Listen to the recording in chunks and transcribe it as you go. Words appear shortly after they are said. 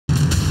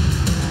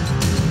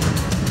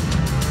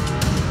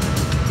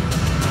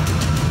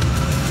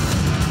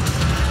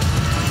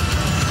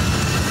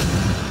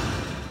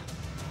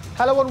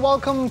Hello and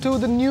welcome to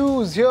the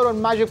news here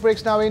on Magic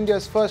Breaks Now,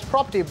 India's first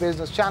property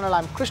business channel.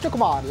 I'm Krishna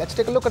Kumar. Let's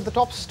take a look at the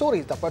top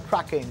stories that we're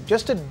tracking.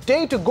 Just a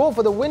day to go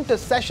for the winter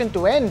session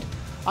to end,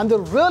 and the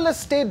real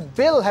estate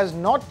bill has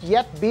not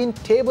yet been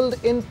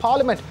tabled in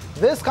Parliament.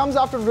 This comes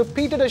after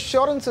repeated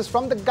assurances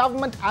from the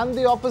government and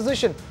the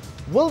opposition.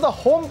 Will the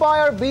home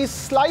buyer be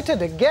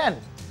slighted again?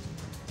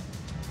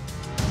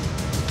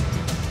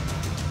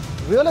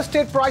 Real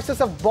estate prices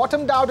have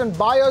bottomed out and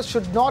buyers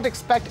should not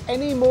expect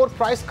any more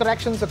price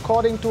corrections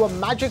according to a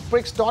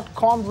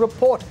magicbricks.com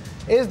report.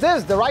 Is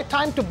this the right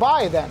time to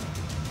buy then?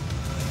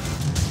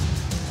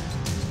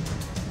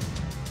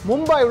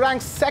 Mumbai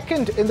ranks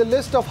second in the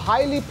list of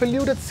highly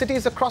polluted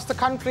cities across the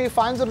country,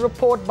 finds a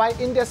report by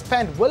India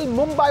Spend. Will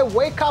Mumbai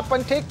wake up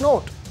and take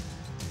note?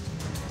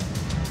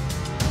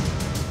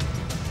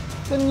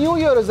 The new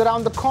year is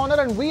around the corner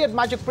and we at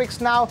Magic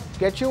Bricks Now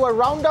get you a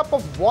roundup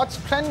of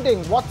what's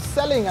trending, what's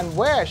selling and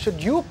where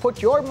should you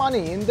put your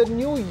money in the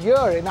new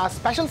year. In our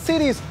special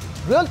series,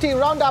 Realty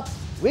Roundup,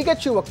 we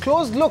get you a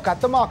close look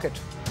at the market.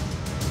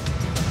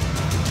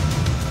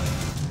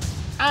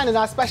 And in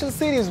our special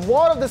series,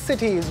 War of the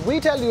Cities, we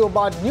tell you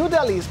about New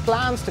Delhi's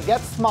plans to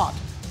get smart.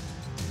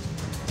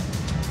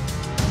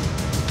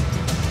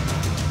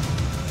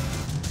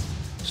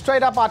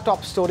 Straight up our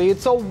top story,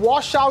 it's a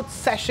washout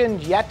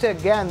session yet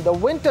again. The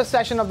winter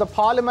session of the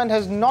Parliament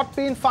has not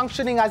been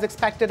functioning as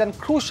expected, and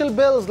crucial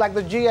bills like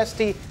the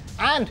GST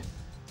and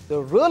the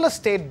real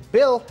estate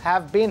bill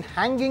have been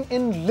hanging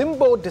in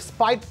limbo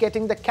despite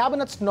getting the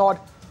Cabinet's nod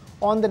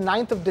on the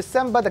 9th of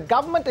December. The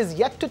government is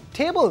yet to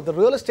table the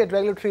real estate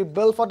regulatory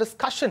bill for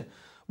discussion.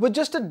 With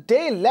just a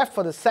day left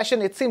for the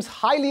session, it seems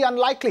highly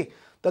unlikely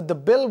that the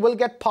bill will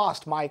get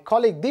passed. My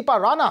colleague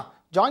Deepa Rana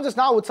joins us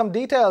now with some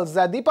details.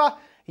 Deepa,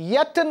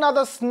 yet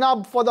another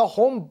snub for the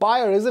home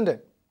buyer, isn't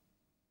it?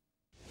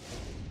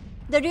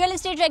 The real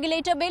estate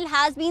regulator bill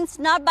has been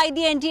snubbed by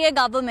the NDA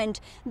government.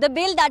 The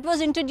bill that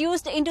was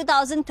introduced in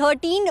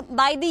 2013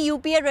 by the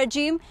UPA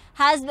regime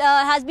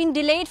has been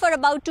delayed for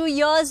about 2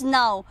 years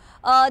now.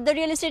 The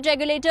real estate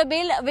regulator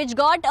bill, which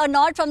got a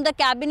nod from the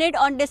cabinet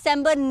on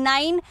December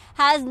 9,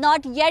 has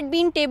not yet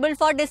been tabled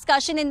for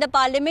discussion in the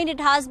parliament. It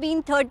has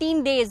been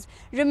 13 days.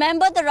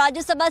 Remember, the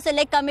Rajya Sabha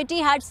Select Committee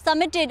had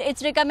submitted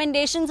its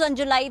recommendations on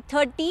July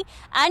 30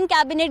 and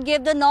cabinet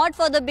gave the nod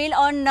for the bill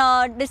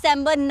on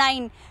December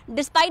 9.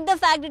 Despite the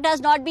fact it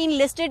has not been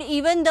listed,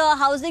 even the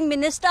housing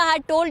minister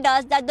had told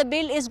us that the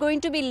bill is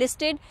going to be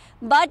listed,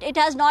 but it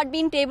has not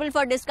been tabled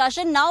for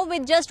discussion. Now,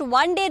 with just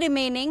 1 day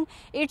remaining,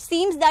 it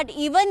seems that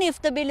even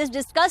if the bill is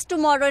discussed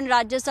tomorrow in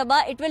Rajya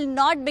Sabha, it will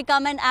not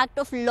become an act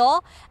of law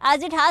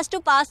as it has to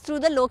pass through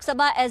the Lok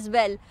Sabha as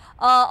well.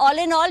 All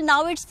in all,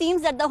 now it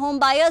seems that the home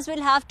buyers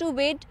will have to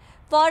wait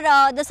for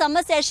the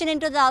summer session in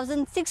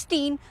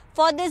 2016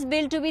 for this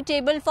bill to be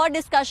tabled for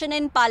discussion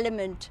in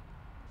Parliament.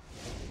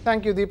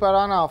 Thank you, Deepa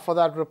Rana, for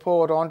that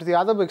report. On to the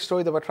other big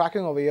story that we're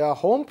tracking over here.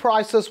 Home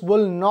prices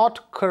will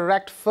not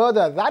correct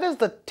further. That is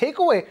the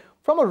takeaway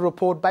from a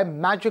report by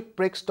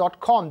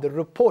magicbricks.com. The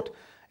report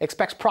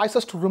expects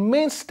prices to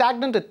remain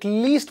stagnant at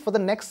least for the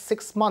next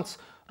 6 months.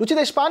 Ruchi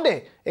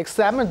Deshpande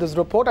examined this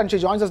report and she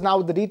joins us now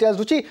with the details.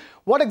 Ruchi,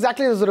 what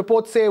exactly does the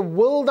report say?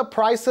 Will the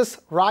prices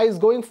rise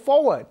going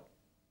forward?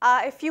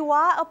 If you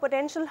are a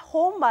potential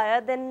home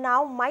buyer, then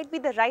now might be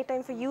the right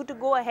time for you to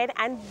go ahead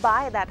and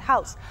buy that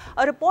house.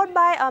 A report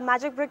by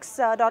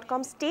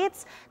magicbricks.com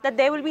states that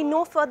there will be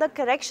no further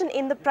correction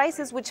in the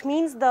prices, which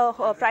means the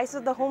prices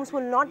of the homes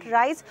will not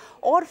rise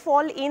or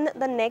fall in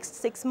the next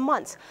 6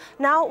 months.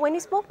 Now, when we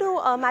spoke to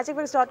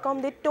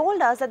magicbricks.com, they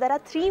told us that there are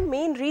 3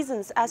 main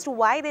reasons as to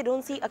why they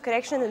don't see a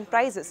correction in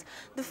prices.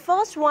 The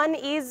first one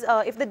is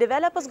if the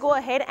developers go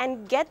ahead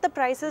and get the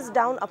prices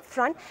down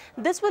upfront,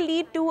 this will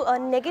lead to a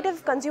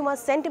negative consumer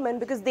sentiment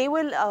because they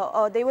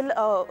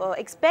will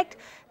expect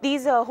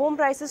these home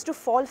prices to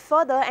fall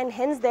further, and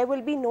hence there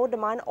will be no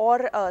demand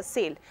or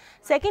sale.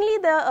 Secondly,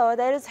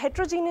 there is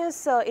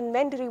heterogeneous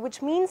inventory,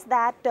 which means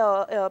that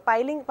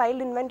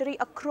piled inventory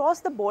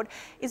across the board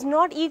is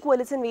not equal.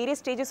 It's in various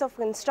stages of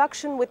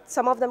construction, with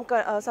some of them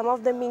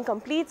being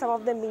complete, some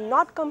of them being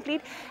not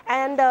complete,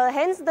 and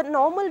hence the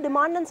normal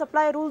demand and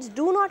supply rules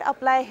do not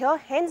apply here.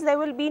 Hence there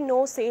will be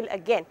no sale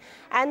again.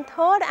 And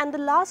third and the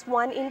last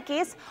one, in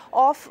case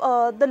of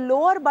the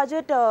lower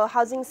budget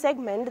housing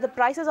segment, the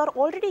prices are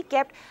already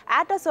kept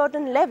at a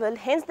certain level.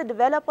 Hence the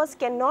developers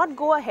cannot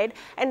go ahead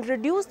and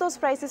reduce those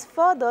prices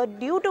further,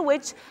 due to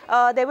which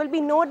there will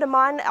be no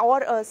demand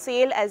or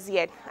sale as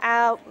yet.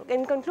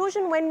 In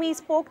conclusion, when we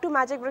spoke to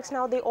Magic Bricks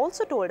Now, they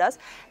also told us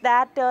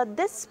that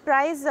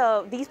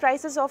these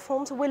prices of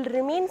homes will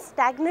remain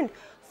stagnant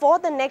for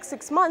the next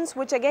 6 months,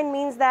 which again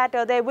means that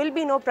there will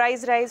be no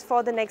price rise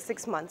for the next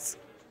 6 months.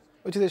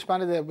 Ruchi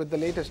Deshpande there with the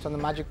latest on the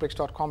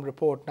magicbricks.com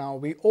report. Now,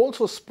 we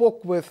also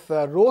spoke with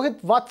Rohit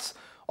Vats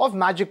of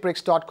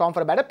magicbricks.com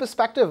for a better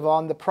perspective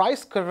on the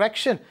price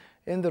correction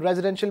in the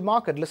residential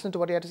market. Listen to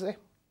what he had to say.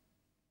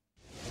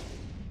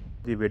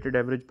 The weighted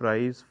average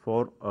price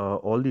for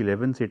all the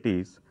 11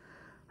 cities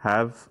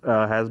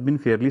has been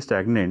fairly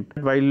stagnant.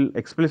 While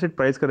explicit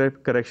price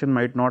correction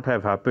might not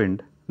have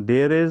happened,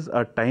 there is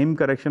a time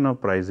correction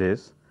of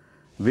prices,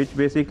 which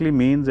basically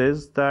means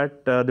is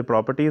that the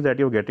properties that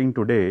you're getting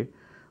today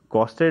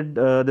costed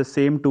the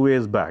same 2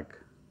 years back.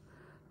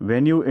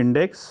 When you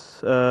index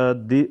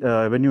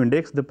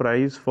the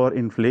price for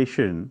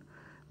inflation,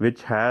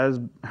 which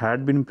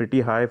had been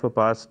pretty high for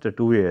past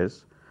 2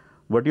 years,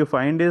 what you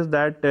find is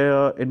that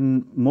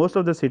in most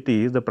of the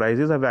cities, the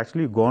prices have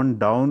actually gone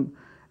down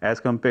as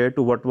compared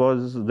to what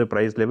was the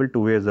price level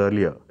 2 years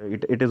earlier.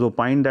 It is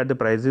opined that the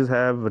prices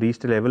have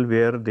reached a level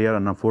where they are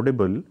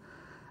unaffordable,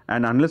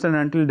 and unless and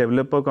until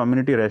developer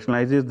community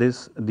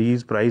rationalizes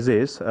these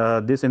prices,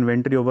 this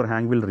inventory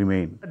overhang will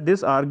remain.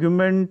 This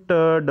argument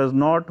does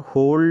not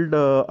hold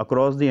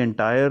across the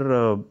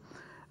entire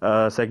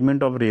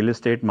segment of real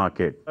estate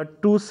market.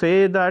 To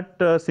say that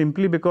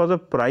simply because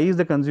of price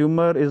the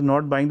consumer is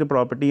not buying the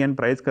property and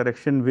price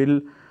correction will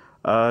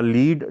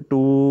lead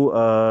to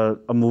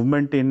a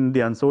movement in the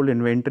unsold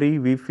inventory,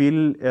 we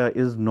feel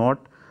is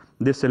not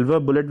the silver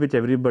bullet which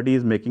everybody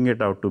is making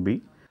it out to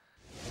be.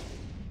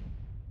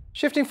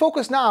 Shifting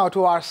focus now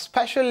to our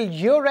special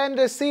year-end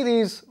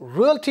series,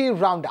 Realty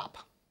Roundup.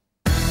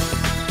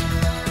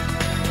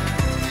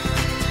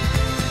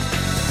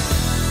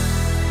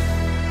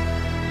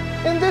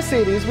 In this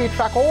series, we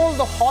track all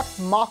the hot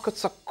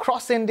markets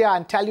across India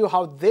and tell you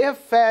how they have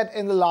fared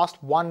in the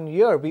last 1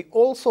 year. We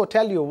also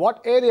tell you what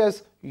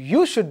areas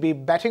you should be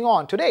betting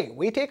on. Today,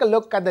 we take a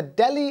look at the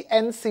Delhi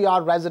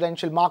NCR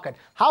residential market.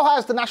 How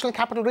has the National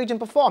Capital Region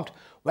performed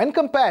when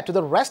compared to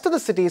the rest of the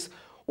cities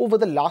over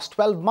the last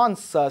 12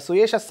 months?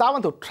 Suyesha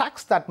Sawant, who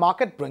tracks that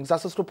market, brings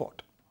us this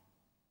report.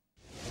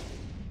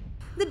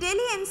 The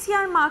Delhi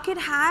NCR market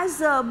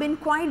has been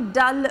quite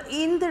dull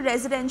in the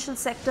residential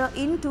sector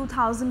in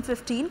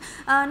 2015.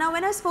 Now,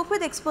 when I spoke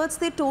with experts,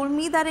 they told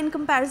me that in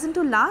comparison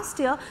to last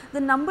year,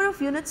 the number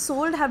of units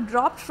sold have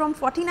dropped from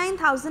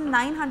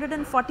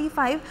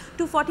 49,945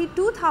 to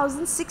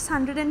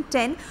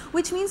 42,610,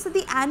 which means that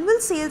the annual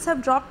sales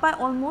have dropped by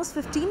almost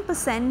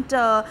 15%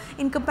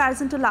 in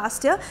comparison to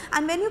last year.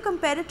 And when you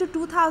compare it to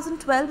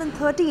 2012 and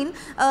 13,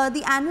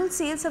 the annual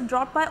sales have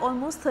dropped by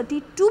almost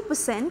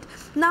 32%.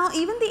 Now,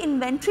 even the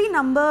inventory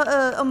number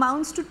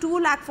amounts to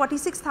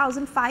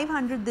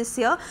 2,46,500 this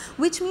year,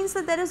 which means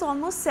that there is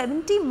almost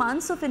 70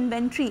 months of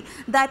inventory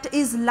that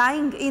is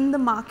lying in the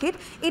market.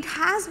 It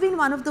has been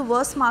one of the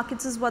worst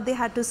markets is what they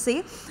had to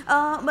say,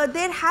 but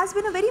there has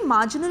been a very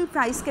marginal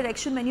price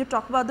correction when you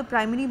talk about the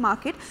primary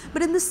market,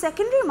 but in the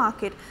secondary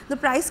market the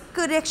price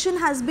correction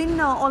has been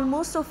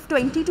almost of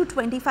 20 to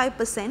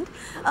 25%.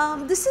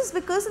 This is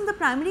because in the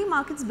primary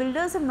markets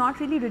builders have not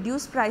really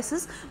reduced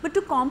prices, but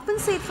to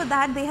compensate for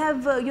that they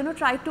have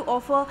tried to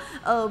offer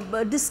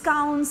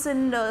discounts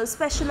and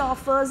special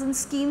offers and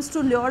schemes to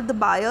lure the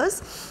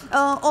buyers.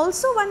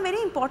 Also, one very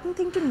important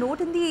thing to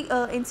note in the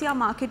NCR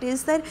market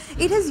is that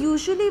it has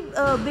usually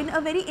been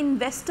a very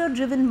investor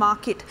driven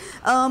market,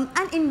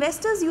 and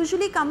investors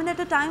usually come in at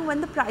a time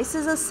when the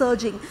prices are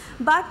surging,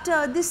 but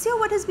this year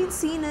what has been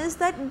seen is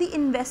that the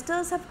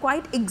investors have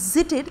quite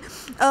exited,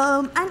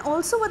 and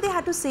also what they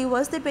had to say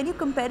was that when you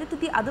compare it to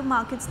the other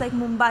markets like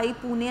Mumbai,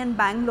 Pune and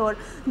Bangalore,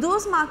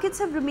 those markets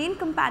have remained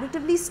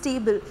comparatively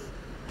stable.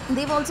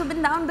 They've also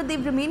been down, but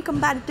they've remained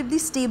comparatively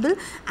stable,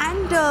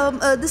 and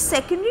the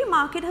secondary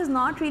market has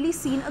not really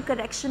seen a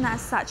correction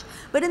as such.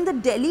 But in the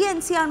Delhi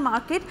NCR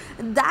market,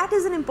 that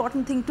is an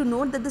important thing to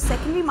note, that the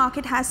secondary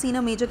market has seen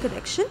a major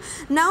correction.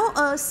 Now,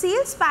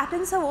 sales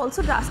patterns have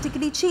also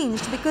drastically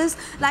changed because,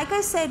 like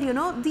I said,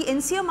 the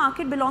NCR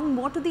market belonged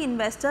more to the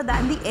investor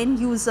than the end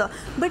user.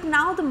 But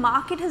now the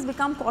market has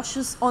become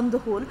cautious on the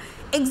whole.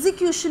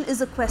 Execution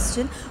is a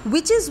question,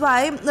 which is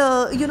why,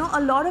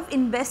 a lot of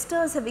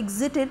investors have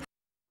exited.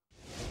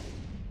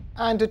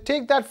 And to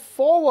take that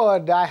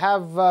forward, I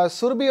have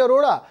Surbhi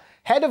Arora,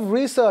 Head of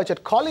Research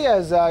at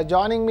Colliers,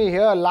 joining me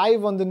here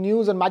live on the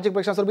news and Magic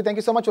Bricks. Surbhi, thank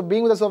you so much for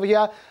being with us over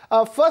here.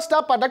 First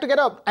up, I'd like to get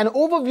an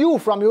overview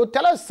from you.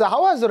 Tell us,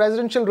 how has the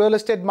residential real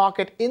estate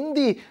market in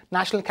the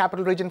National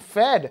Capital Region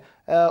fared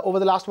over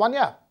the last 1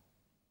 year?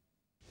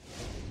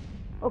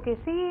 Okay,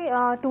 see,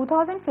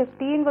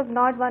 2015 was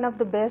not one of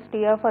the best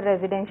year for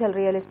residential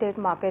real estate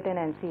market in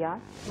NCR.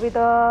 With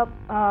a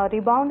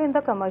rebound in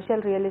the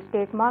commercial real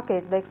estate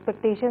market, the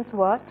expectations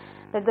were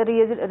that the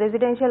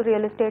residential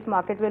real estate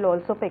market will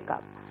also pick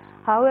up.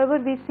 However,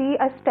 we see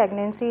a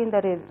stagnancy in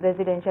the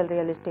residential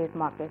real estate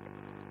market.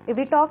 If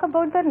we talk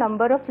about the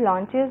number of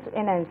launches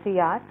in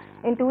NCR,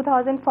 in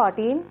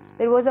 2014,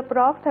 there was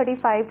approx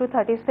 35 to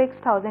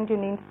 36,000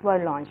 units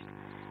were launched.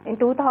 In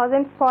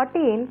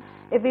 2014,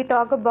 if we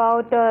talk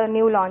about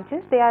new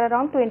launches, they are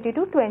around 20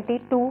 to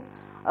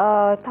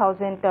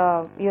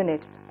 22,000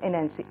 units in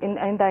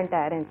the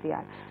entire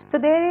NCR. So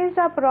there is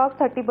approx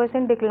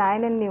 30%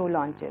 decline in new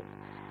launches.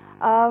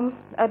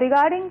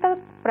 Regarding the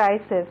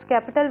prices,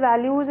 capital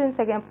values in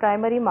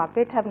primary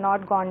market have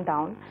not gone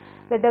down.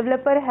 The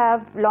developer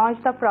have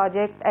launched the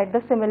project at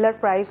the similar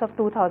price of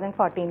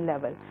 2014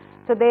 level.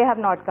 So they have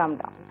not come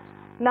down.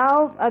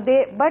 Now,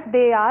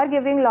 they are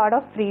giving a lot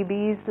of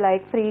freebies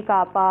like free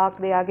car park,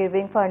 they are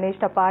giving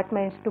furnished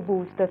apartments to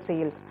boost the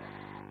sales.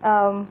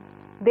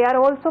 They are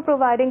also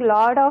providing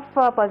lot of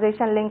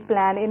possession link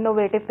plan,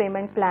 innovative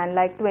payment plan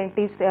like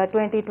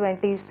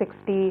 20/20,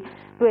 60,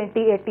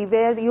 20/80,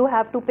 where you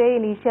have to pay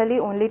initially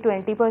only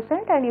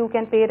 20% and you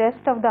can pay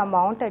rest of the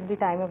amount at the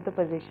time of the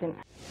possession.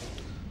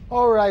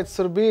 All right,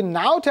 Surbhi,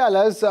 now tell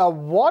us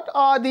what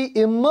are the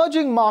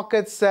emerging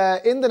markets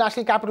in the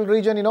National Capital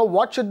Region?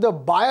 What should the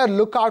buyer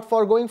look out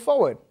for going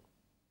forward?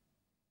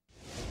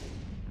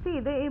 See,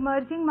 the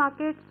emerging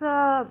markets,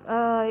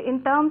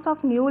 in terms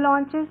of new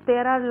launches,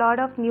 there are a lot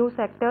of new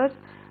sectors.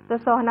 The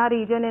Sohna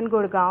region in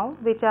Gurgaon,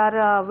 which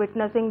are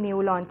witnessing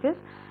new launches.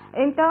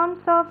 In terms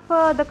of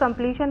the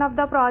completion of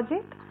the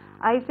project,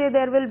 I say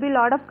there will be a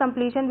lot of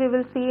completion we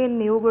will see in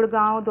New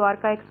Gurgaon,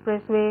 Dwarka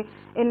Expressway.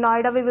 In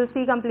Noida, we will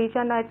see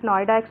completion at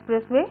Noida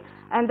Expressway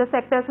and the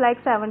sectors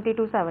like 70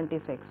 to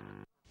 76.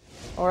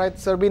 All right,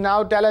 Surbhi,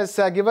 now tell us,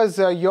 give us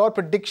your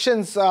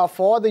predictions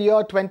for the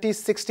year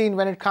 2016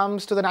 when it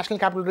comes to the National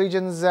Capital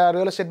Region's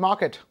real estate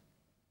market.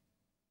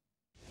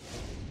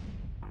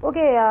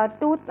 Okay,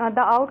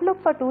 the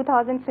outlook for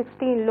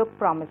 2016 look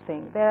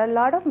promising. There are a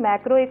lot of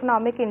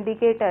macroeconomic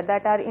indicators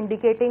that are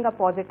indicating a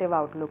positive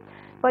outlook.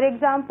 For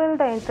example,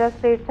 the interest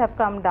rates have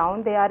come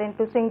down. They are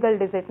into single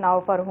digit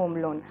now for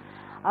home loan.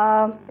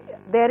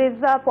 There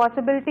is a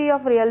possibility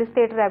of real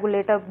estate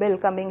regulator bill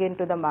coming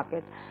into the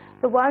market.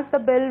 So once the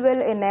bill will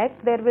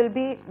enact, there will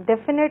be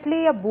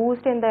definitely a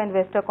boost in the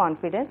investor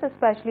confidence,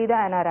 especially the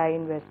NRI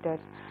investors.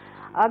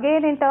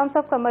 Again, in terms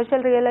of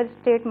commercial real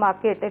estate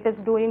market, it is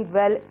doing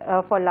well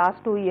for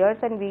last 2 years,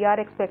 and we are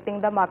expecting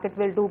the market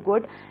will do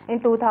good in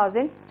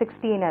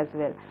 2016 as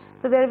well.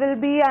 So there will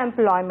be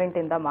employment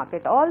in the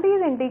market. All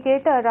these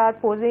indicators are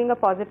posing a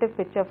positive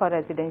picture for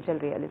residential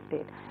real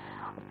estate.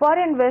 For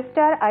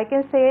investor, I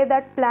can say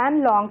that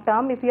plan long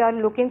term if you are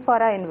looking for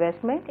an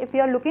investment. If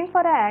you are looking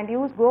for an end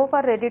use, go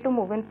for ready to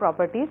move in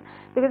properties,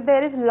 because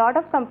there is a lot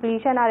of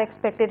completion are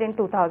expected in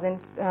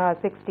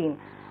 2016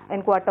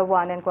 in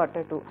Q1 and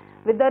Q2.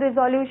 With the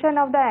resolution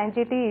of the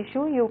NGT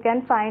issue, you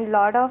can find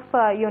lot of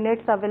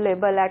units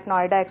available at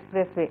Noida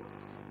Expressway.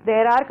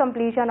 There are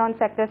completion on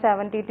sector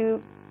 70 to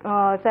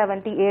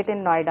 78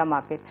 in Noida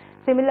market.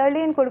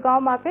 Similarly, in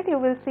Gurgaon market, you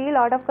will see a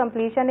lot of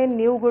completion in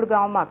new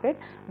Gurgaon market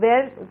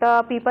where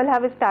the people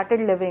have started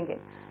living in.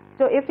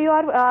 So if you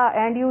are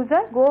end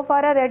user, go for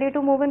a ready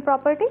to move in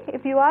property.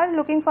 If you are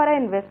looking for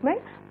an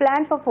investment,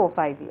 plan for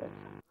 4-5 years.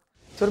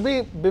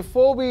 Surbhi,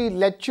 before we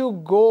let you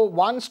go,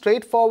 one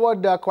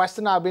straightforward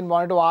question I've been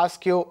wanting to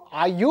ask you.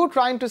 Are you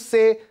trying to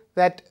say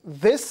that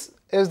this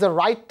is the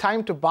right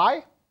time to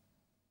buy?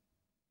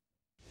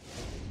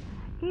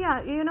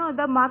 Yeah,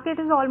 the market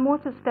is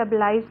almost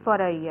stabilized for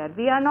a year.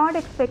 We are not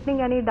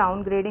expecting any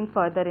downgrading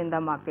further in the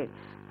market.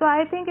 So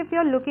I think if you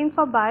are looking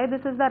for buy,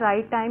 this is the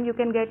right time. You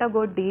can get a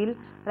good deal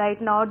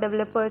right now.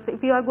 Developers,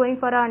 if you are going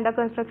for an under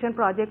construction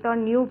project or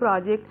new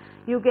project,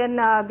 you can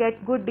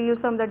get good deals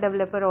from the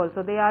developer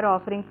also. They are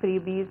offering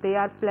freebies. They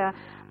are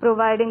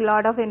providing a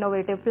lot of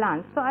innovative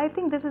plans. So I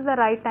think this is the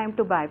right time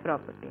to buy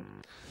property.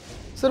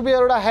 Surbhi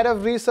Arora, Head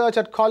of Research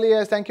at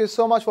Colliers, thank you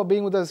so much for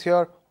being with us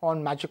here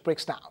on Magic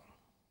Bricks Now.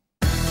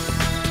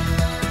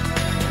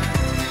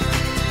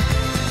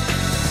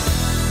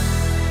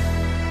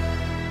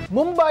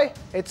 Mumbai,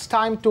 it's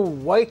time to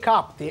wake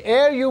up. The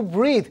air you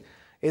breathe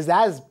is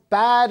as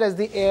bad as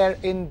the air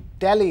in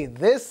Delhi.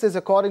 This is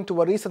according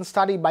to a recent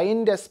study by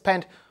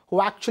Indespend,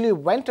 who actually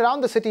went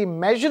around the city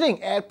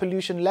measuring air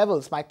pollution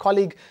levels. My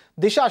colleague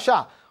Disha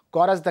Shah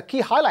got us the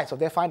key highlights of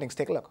their findings.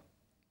 Take a look.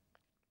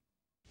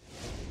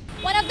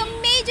 One of the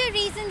major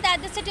reasons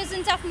that the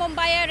citizens of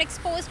Mumbai are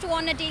exposed to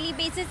on a daily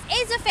basis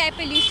is of air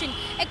pollution.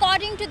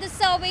 According to the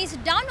surveys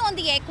done on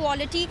the air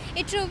quality,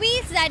 it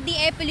reveals that the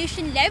air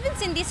pollution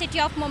levels in the city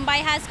of Mumbai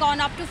has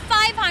gone up to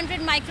 500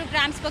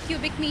 micrograms per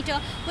cubic meter,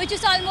 which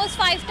is almost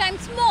 5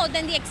 times more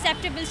than the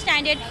acceptable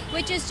standard,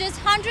 which is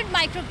just 100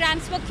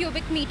 micrograms per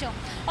cubic meter.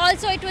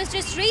 Also, it was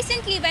just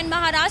recently when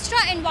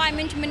Maharashtra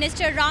Environment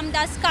Minister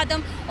Ramdas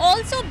Kadam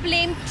also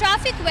blamed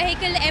traffic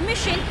vehicle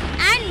emission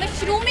and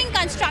mushrooming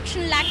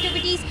constructional activities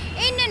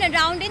in and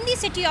around in the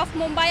city of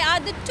Mumbai are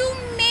the two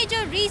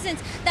major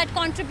reasons that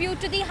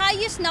contribute to the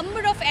highest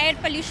number of air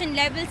pollution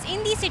levels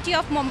in the city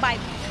of Mumbai.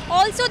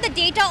 Also, the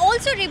data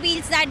also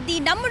reveals that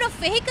the number of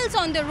vehicles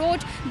on the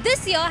road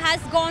this year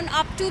has gone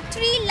up to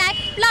 3 lakh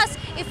plus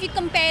if you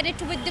compare it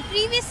with the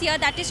previous year,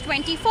 that is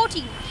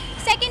 2014.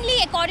 Secondly,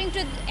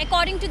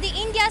 according to the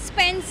India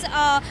Spends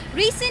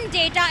recent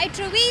data, it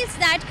reveals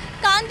that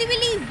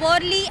Kandivali,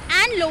 Worli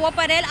and Lower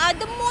Parel are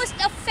the most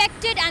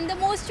affected and the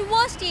most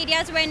worst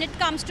areas when it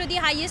comes to the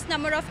highest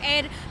number of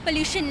air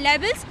pollution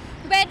levels,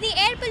 where the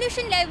air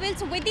pollution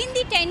levels within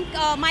the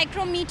 10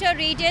 micrometer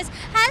radius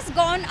has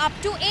gone up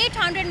to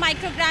 800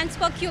 micrograms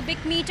per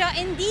cubic meter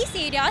in these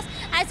areas,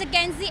 as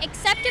against the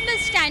acceptable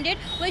standard,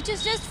 which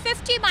is just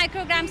 50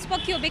 micrograms per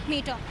cubic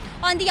meter.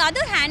 On the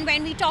other hand,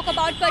 when we talk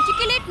about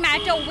particulate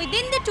matter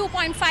within the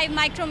 2.5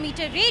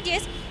 micrometer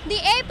radius, the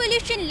air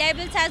pollution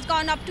levels has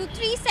gone up to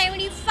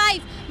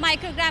 375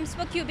 micrograms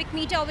per cubic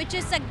meter, which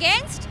is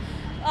against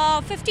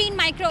 12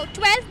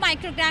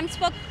 micrograms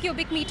per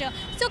cubic meter.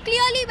 So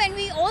clearly, when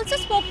we also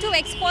spoke to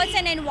experts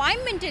and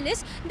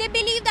environmentalists, they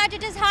believe that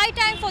it is high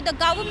time for the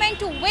government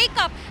to wake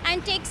up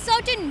and take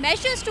certain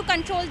measures to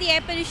control the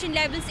air pollution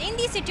levels in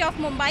the city of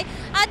Mumbai.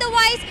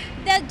 Otherwise,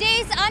 the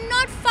days are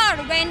not far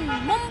when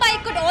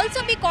Mumbai could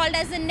also be called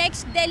as the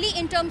next Delhi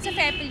in terms of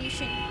air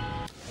pollution.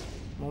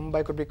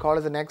 Mumbai could be called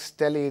as the next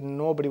Delhi.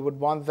 Nobody would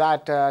want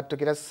that. To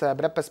get us a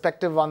better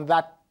perspective on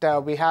that,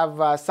 we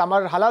have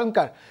Samar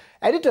Halalankar,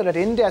 editor at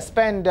India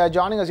Spend,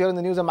 joining us here in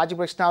the news on Magic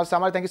Bricks Now.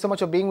 Samar, thank you so much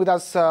for being with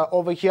us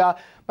over here.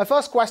 My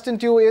first question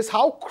to you is,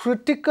 how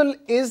critical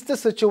is the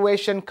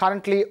situation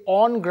currently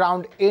on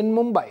ground in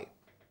Mumbai?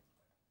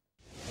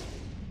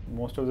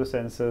 Most of the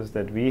sensors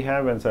that we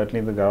have, and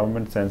certainly the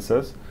government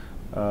sensors,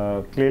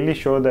 clearly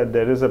show that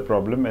there is a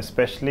problem,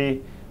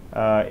 especially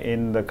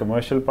in the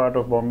commercial part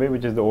of Bombay,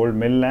 which is the old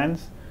mill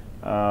lands,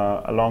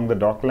 along the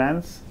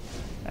docklands,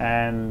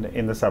 and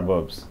in the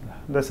suburbs.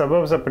 The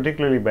suburbs are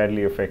particularly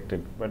badly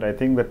affected, but I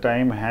think the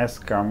time has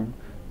come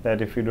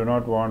that if you do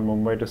not want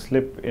Mumbai to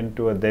slip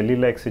into a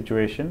Delhi-like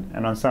situation,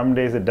 and on some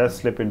days it does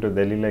slip into a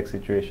Delhi-like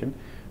situation,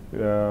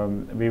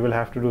 we will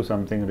have to do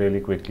something really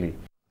quickly.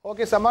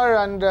 Okay, Samar,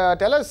 and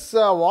tell us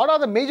what are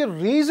the major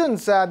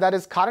reasons that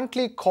is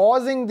currently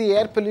causing the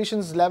air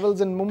pollution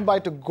levels in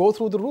Mumbai to go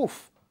through the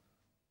roof?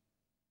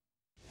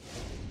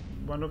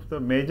 One of the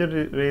major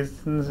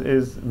reasons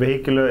is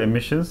vehicular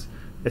emissions,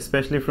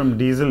 especially from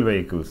diesel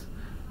vehicles.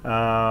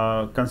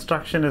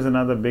 Construction is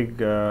another big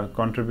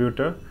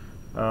contributor.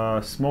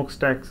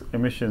 Smokestack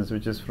emissions,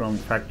 which is from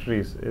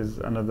factories, is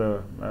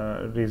another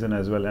reason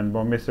as well. And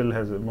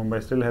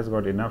Mumbai still has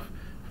got enough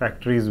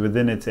factories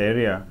within its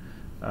area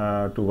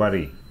to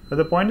worry. But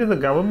the point is, the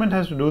government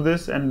has to do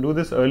this and do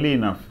this early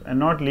enough and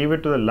not leave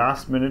it to the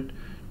last minute,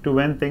 to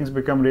when things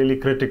become really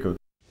critical.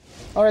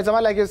 All right,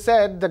 Samar, like you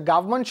said, the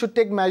government should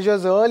take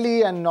measures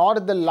early and not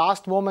at the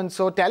last moment.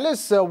 So tell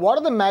us, what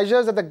are the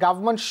measures that the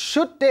government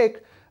should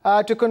take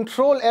to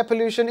control air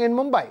pollution in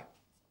Mumbai?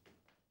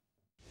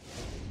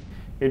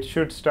 It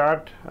should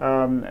start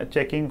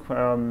checking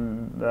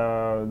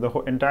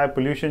the entire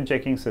pollution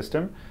checking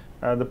system.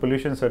 The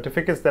pollution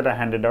certificates that are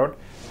handed out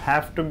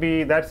have to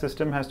be, that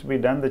system has to be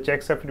done, the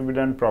checks have to be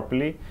done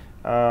properly.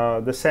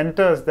 The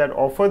centers that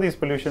offer these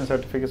pollution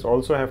certificates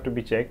also have to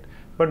be checked.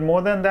 But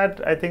more than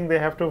that, I think they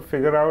have to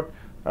figure out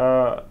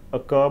a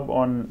curb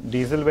on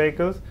diesel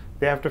vehicles.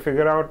 They have to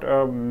figure out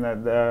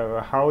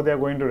how they are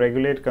going to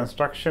regulate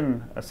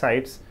construction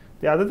sites.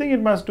 The other thing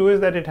it must do is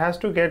that it has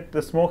to get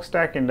the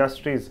smokestack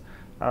industries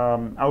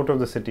out of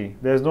the city.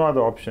 There is no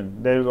other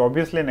option. There is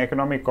obviously an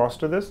economic cost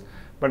to this,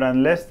 but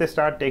unless they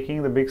start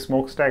taking the big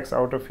smokestacks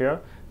out of here,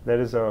 there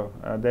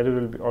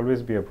will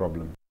always be a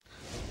problem.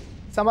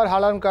 Samar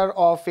Halalankar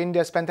of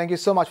India Spend, thank you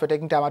so much for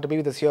taking time out to be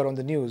with us here on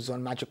the news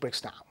on Magic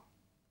Bricks Now.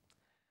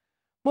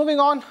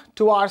 Moving on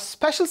to our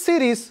special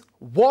series,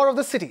 War of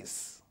the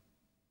Cities.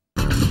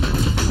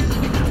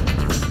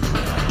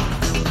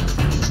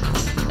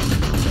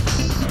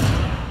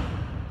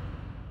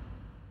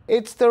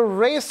 It's the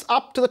race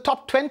up to the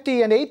top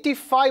 20, and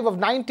 85 of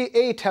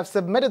 98 have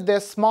submitted their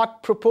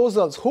smart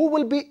proposals. Who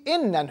will be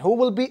in and who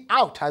will be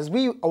out? As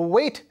we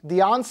await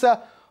the answer,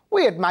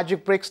 we at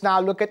Magic Bricks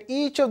Now look at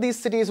each of these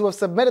cities who have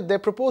submitted their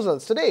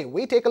proposals. Today,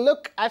 we take a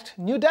look at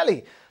New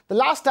Delhi. The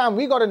last time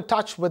we got in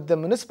touch with the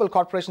municipal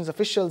corporation's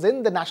officials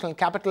in the national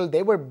capital,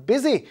 they were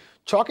busy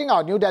chalking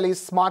out New Delhi's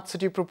smart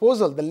city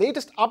proposal. The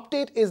latest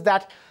update is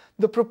that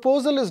the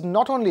proposal is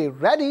not only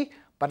ready,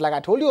 but like I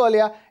told you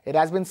earlier, it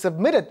has been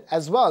submitted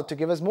as well. To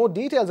give us more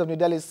details of New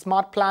Delhi's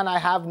smart plan, I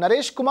have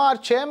Naresh Kumar,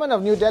 chairman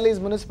of New Delhi's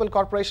Municipal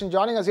Corporation,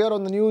 joining us here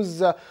on the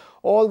news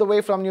all the way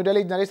from New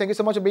Delhi. Naresh, thank you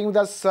so much for being with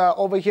us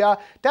over here.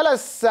 Tell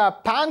us,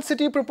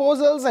 pan-city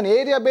proposals and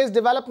area-based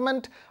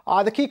development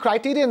are the key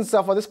criterions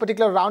for this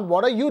particular round.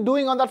 What are you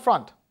doing on that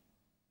front?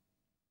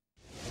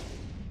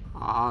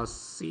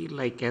 See,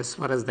 like as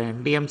far as the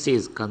NDMC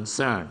is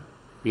concerned,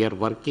 we are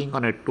working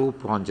on a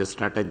two-pronged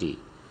strategy.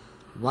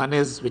 One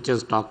is which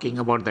is talking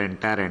about the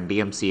entire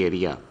NDMC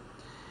area,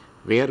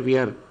 where we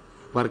are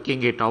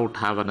working it out,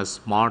 having a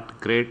smart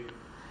grid,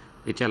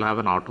 which will have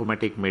an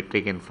automatic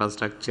metric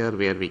infrastructure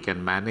where we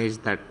can manage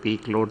that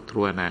peak load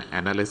through an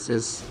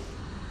analysis.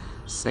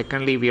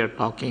 Secondly, we are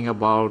working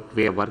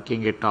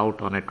it out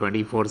on a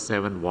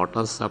 24/7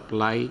 water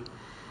supply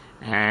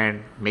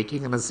and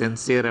making a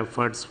sincere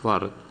efforts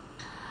for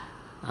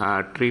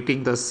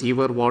treating the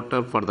sewer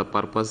water for the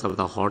purpose of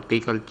the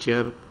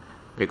horticulture,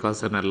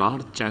 because in a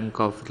large chunk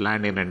of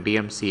land in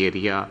NDMC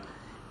area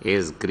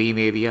is green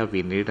area,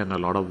 we need a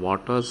lot of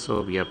water,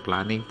 so we are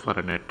planning for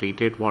a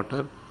treated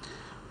water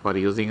for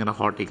using in a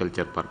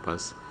horticulture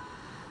purpose.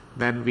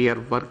 Then we are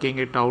working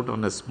it out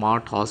on a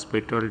smart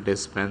hospital,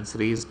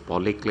 dispensaries,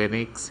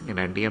 polyclinics in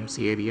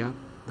NDMC area,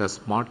 the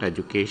smart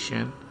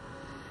education,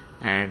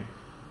 and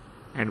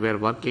we are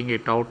working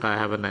it out. I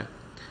have a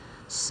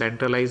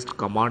centralized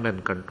command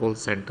and control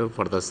center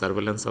for the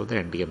surveillance of the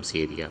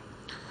NDMC area.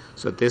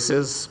 So this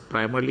is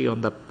primarily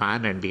on the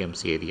pan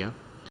NDMC area.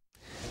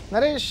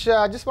 Naresh,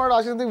 I just wanted to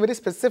ask you something very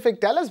specific.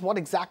 Tell us, what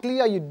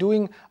exactly are you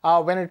doing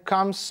when it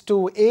comes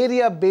to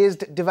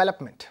area-based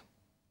development?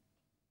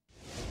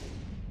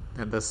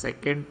 And the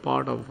second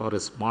part of our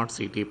smart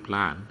city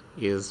plan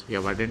is we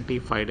have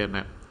identified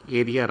an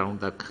area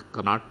around the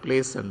Connaught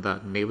Place and the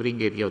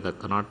neighboring area of the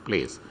Connaught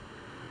Place,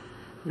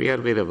 where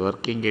we are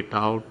working it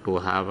out to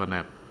have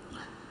a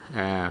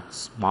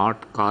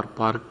smart car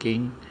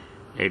parking,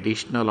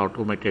 additional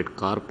automated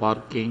car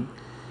parking.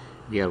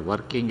 We are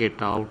working it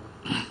out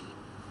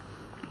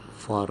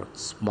for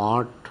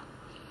smart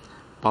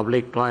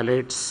public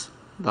toilets,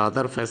 the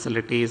other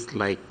facilities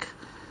like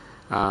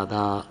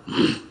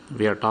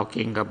we are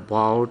talking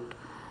about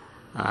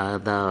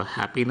the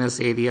happiness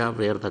area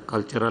where the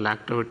cultural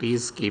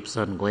activities keeps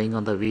on going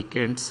on the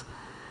weekends.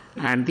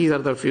 And these are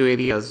the few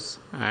areas,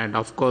 and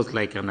of course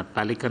like a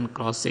Pelican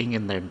Crossing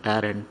in the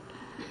entire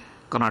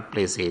Connaught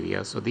Place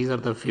area. So these are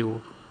the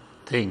few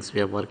things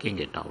we are working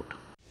it out.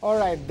 All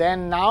right,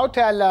 then now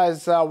tell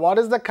us, what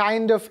is the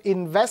kind of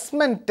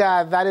investment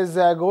that is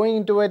going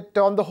into it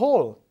on the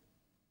whole?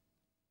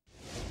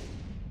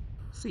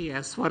 See,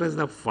 as far as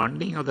the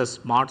funding of the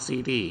smart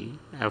city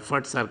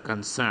efforts are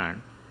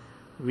concerned,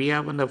 we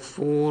have in the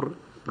 4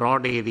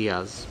 broad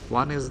areas.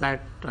 One is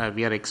that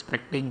we are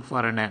expecting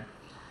for a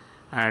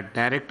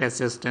direct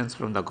assistance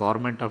from the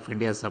Government of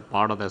India as a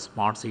part of the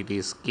smart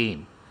city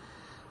scheme.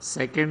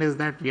 Second is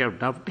that we are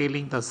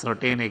dovetailing the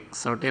certain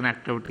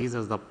activities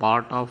as a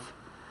part of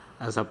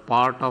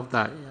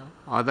the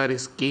other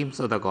schemes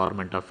of the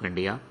Government of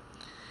India.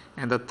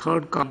 And the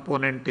third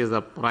component is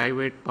the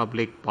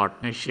private-public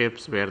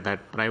partnerships, where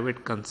that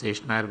private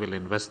concessionaire will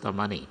invest the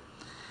money.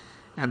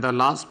 And the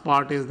last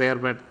part is there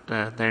where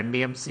the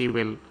NDMC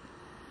will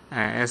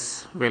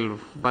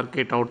work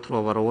it out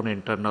through our own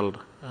internal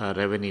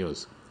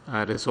revenues,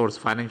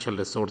 financial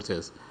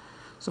resources.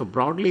 So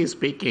broadly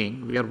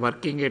speaking, we are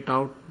working it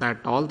out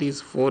that all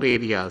these 4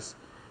 areas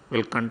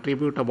will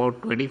contribute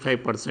about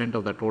 25%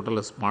 of the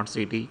total smart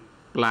city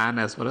plan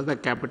as far as the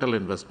capital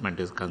investment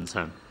is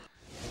concerned.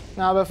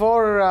 Now,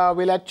 before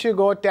we let you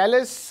go, tell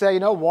us,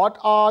 what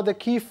are the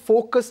key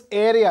focus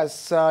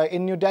areas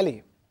in New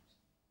Delhi?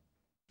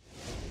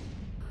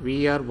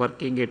 We are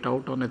working it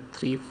out on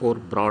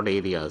 3-4 broad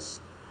areas.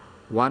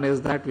 One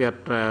is that we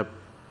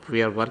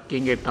are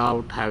working it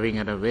out having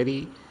a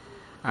very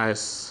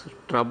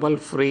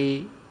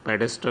trouble-free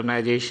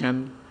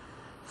pedestrianization.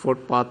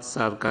 Footpaths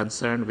are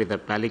concerned with the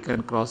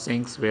Pelican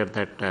crossings, where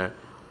that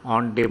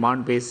on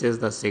demand basis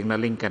the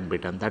signaling can be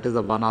done. That is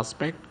the one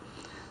aspect.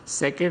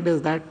 Second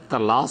is that the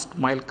last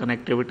mile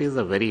connectivity is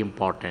very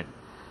important.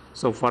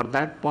 So for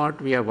that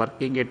part, we are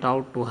working it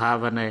out to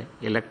have an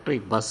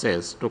electric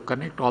buses to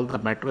connect all the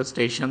metro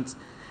stations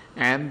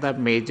and the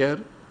major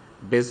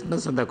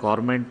business and the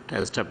government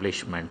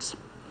establishments.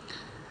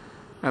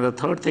 And the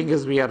third thing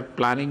is we are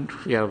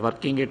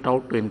working it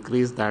out to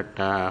increase that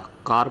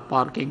car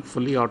parking,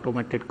 fully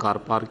automated car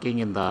parking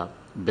in the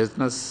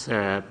business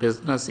areas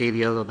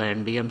of the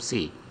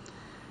NDMC.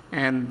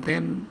 And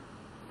then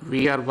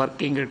we are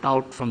working it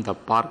out from the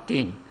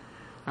parking,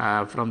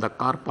 from the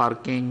car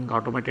parking,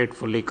 automated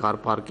fully car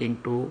parking,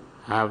 to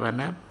have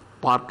a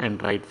park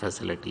and ride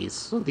facilities.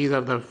 So these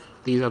are the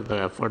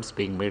efforts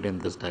being made in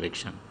this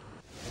direction.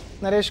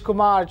 Naresh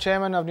Kumar,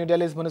 Chairman of New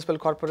Delhi's Municipal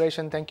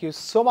Corporation, thank you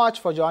so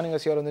much for joining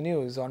us here on the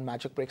news on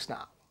Magic Breaks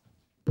Now.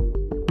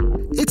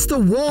 It's the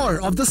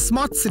war of the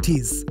smart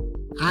cities,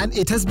 and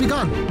it has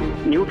begun.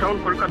 New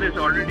Town Kolkata is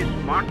already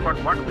smart, but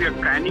what we are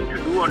planning to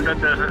do under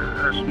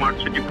the Smart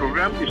City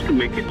program is to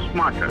make it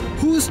smarter.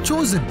 Who's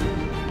chosen?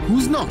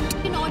 Who's not?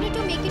 In order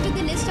to make it to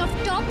the list of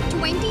top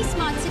 20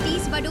 smart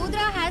cities,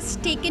 Vadodara has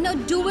taken a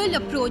dual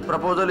approach.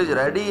 Proposal is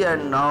ready,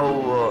 and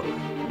now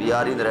we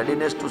are in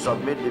readiness to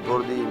submit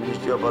before the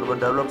Ministry of Urban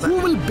Development. Who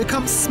will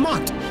become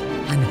smart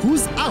and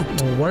who's out?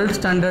 World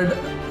standard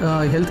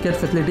healthcare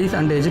facilities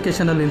and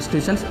educational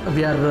institutions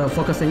we are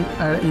focusing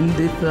in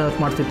this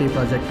smart city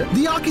project.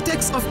 The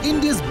architects of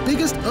India's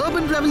biggest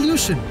urban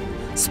revolution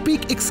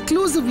speak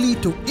exclusively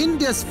to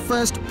India's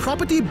first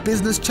property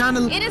business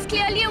channel. It is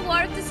clearly a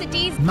war of the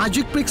cities.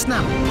 Magic Breaks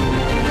Now.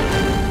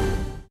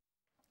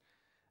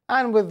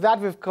 And with that,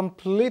 we've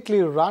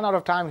completely run out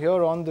of time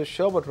here on the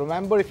show. But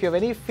remember, if you have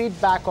any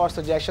feedback or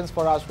suggestions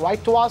for us,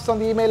 write to us on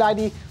the email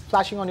ID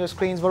flashing on your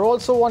screens. We're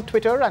also on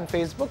Twitter and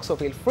Facebook, so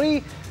feel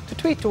free to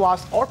tweet to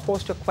us or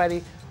post your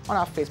query on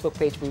our Facebook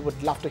page. We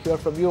would love to hear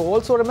from you.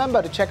 Also,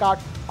 remember to check out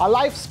our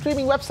live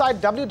streaming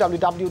website,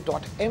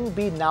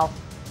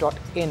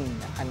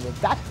 www.mbnow.in. And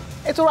with that,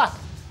 it's a wrap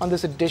on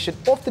this edition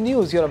of the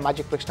news here on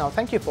Magic Breaks Now.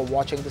 Thank you for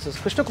watching. This is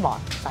Krishna Kumar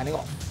signing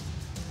off.